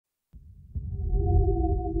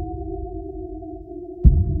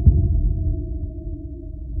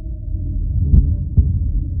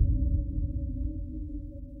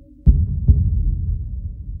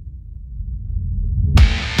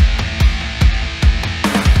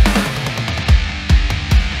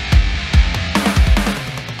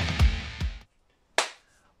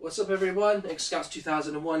What's up everyone, Scouts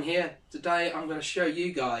 2001 here. Today I'm going to show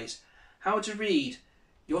you guys how to read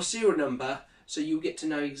your serial number so you get to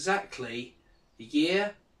know exactly the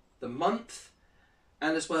year, the month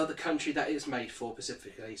and as well the country that it's made for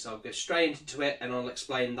specifically. So I'll go straight into it and I'll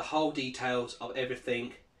explain the whole details of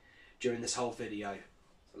everything during this whole video.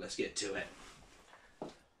 So let's get to it.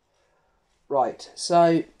 Right,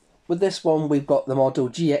 so with this one we've got the model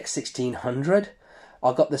GX1600.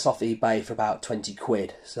 I got this off eBay for about 20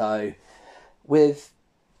 quid. So with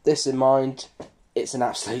this in mind, it's an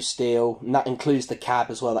absolute steal. And that includes the cab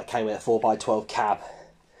as well, that came with a 4x12 cab.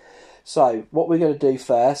 So what we're going to do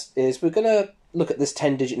first is we're going to look at this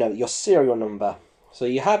 10-digit number, your serial number. So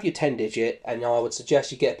you have your 10-digit, and I would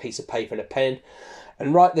suggest you get a piece of paper and a pen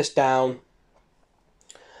and write this down.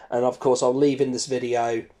 And of course I'll leave in this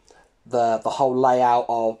video the whole layout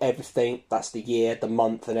of everything. That's the year, the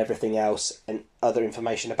month and everything else and other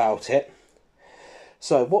information about it.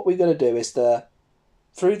 So what we're going to do is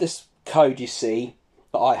through this code you see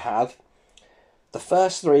that I have, the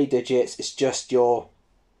first 3 digits is just for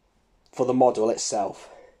the model itself.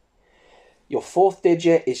 Your 4th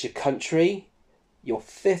digit is your country, your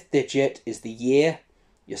 5th digit is the year,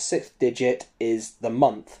 your 6th digit is the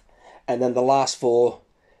month, and then the last 4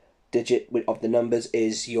 digit of the numbers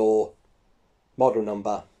is your model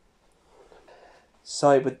number.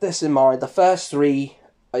 So with this in mind, the first 3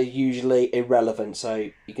 are usually irrelevant, so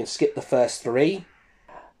you can skip the first 3.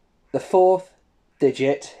 The 4th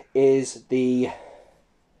digit is the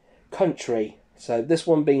country, so this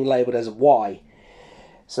one being labelled as Y.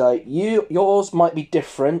 So yours might be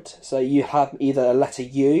different, so you have either a letter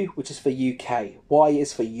U, which is for UK, Y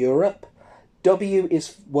is for Europe, W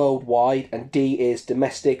is worldwide, and D is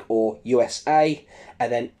domestic or USA,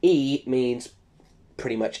 and then E means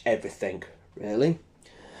pretty much everything, really.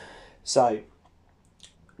 So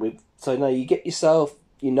now you get yourself,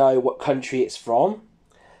 you know what country it's from.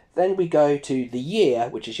 Then we go to the year,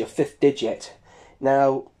 which is your 5th digit.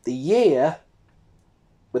 Now the year,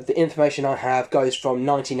 with the information I have, goes from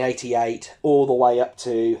 1988 all the way up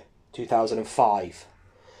to 2005.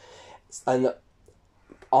 And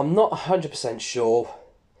I'm not 100% sure,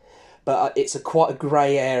 but it's quite a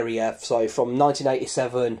grey area. So from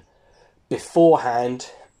 1987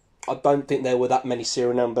 beforehand, I don't think there were that many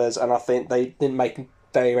serial numbers, and I think they didn't make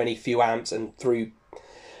very many few amps, and through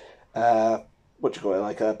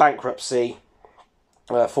bankruptcy for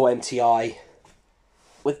MTI.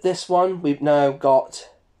 With this one, we've now got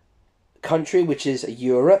country, which is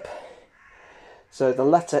Europe. So the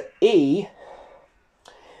letter E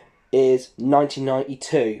is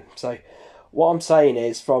 1992. So what I'm saying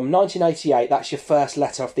is from 1988, that's your first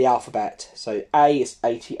letter of the alphabet. So A is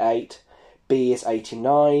 88, B is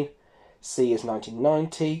 89, C is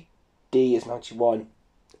 1990, D is 91,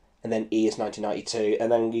 and then E is 1992. And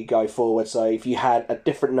then you go forward. So if you had a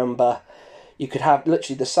different number, you could have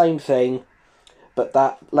literally the same thing, but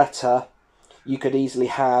that letter, you could easily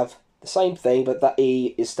have the same thing, but that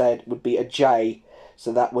E instead would be a J,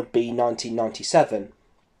 so that would be 1997.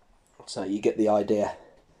 So you get the idea.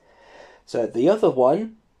 So the other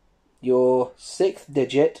one, your 6th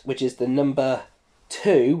digit, which is the number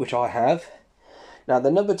 2, which I have. Now the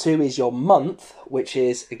number 2 is your month, which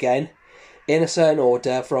is, again, in a certain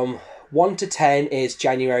order. From 1 to 10 is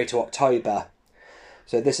January to October.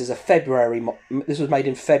 So this is a February, this was made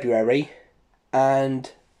in February,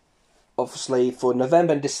 and obviously for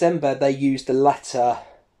November and December they used the letter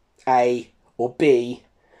A or B.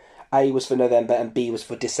 A was for November and B was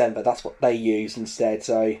for December. That's what they used instead.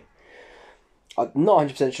 So I'm not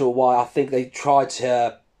 100% sure why. I think they tried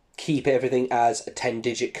to keep everything as a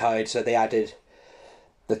 10-digit code, so they added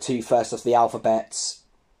the 2 first of the alphabets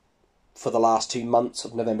for the last 2 months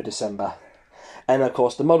of November, December. And of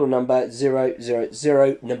course the model number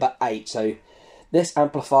 000 number 8. So this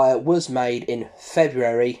amplifier was made in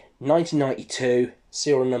February 1992,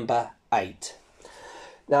 serial number 8.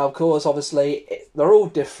 Now, of course, obviously, they're all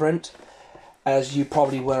different, as you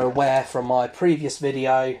probably were aware from my previous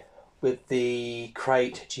video with the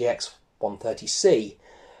Crate GX130C,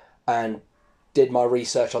 and did my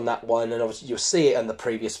research on that one, and obviously you'll see it in the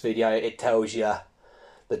previous video. It tells you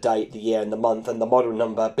the date, the year, and the month, and the model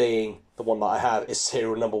number being the one that I have is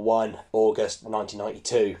serial number 1, August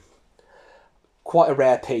 1992. Quite a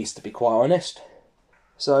rare piece, to be quite honest.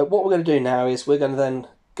 So what we're going to do now is we're going to then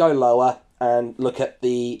go lower and look at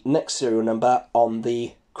the next serial number on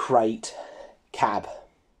the Crate cab.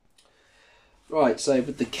 Right, so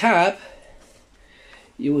with the cab,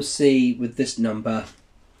 you will see with this number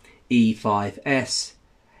E5S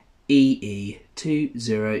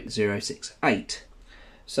EE20068.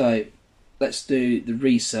 So let's do the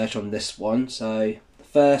research on this one. So the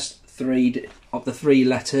first three of the three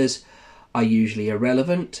letters are usually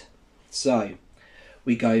irrelevant. So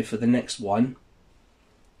we go for the next one,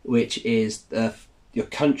 which is your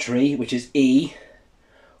country, which is E,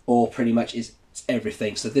 or pretty much is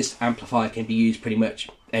everything. So this amplifier can be used pretty much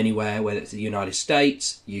anywhere, whether it's the United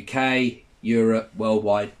States, UK, Europe,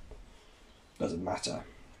 worldwide, doesn't matter.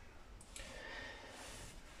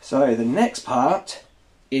 So the next part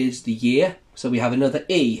is the year. So we have another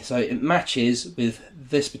E, so it matches with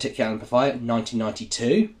this particular amplifier,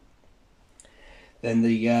 1992. Then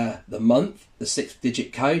the month, the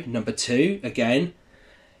 6-digit code, number 2, again,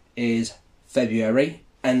 is February.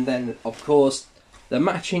 And then, of course, the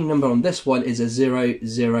matching number on this one is a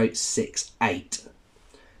 0068.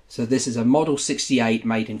 So this is a Model 68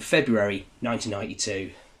 made in February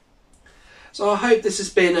 1992. So I hope this has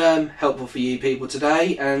been helpful for you people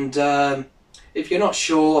today. And if you're not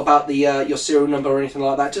sure about the your serial number or anything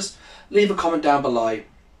like that, just leave a comment down below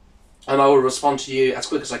and I will respond to you as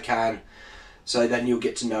quick as I can, so then you'll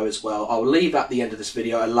get to know as well. I'll leave at the end of this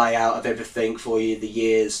video a layout of everything for you, the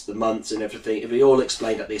years, the months and everything. It'll be all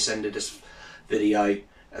explained at the end of this video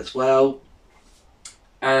as well.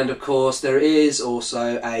 And of course there is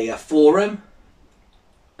also a forum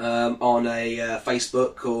on a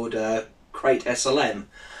Facebook called Crate SLM.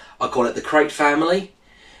 I call it the Crate Family.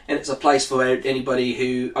 And it's a place for anybody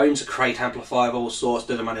who owns a Crate amplifier of all sorts.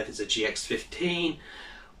 Doesn't matter if it's a GX15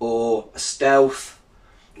 or a Stealth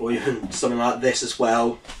or even something like this as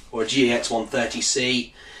well, or a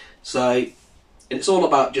GX130C. So it's all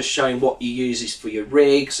about just showing what you use for your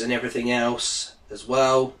rigs and everything else as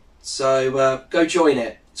well. So go join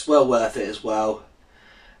it. It's well worth it as well.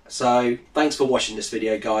 So thanks for watching this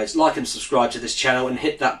video, guys. Like and subscribe to this channel and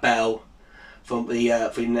hit that bell for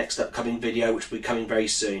the next upcoming video, which will be coming very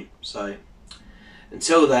soon. So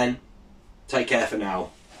until then, take care for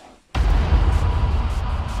now.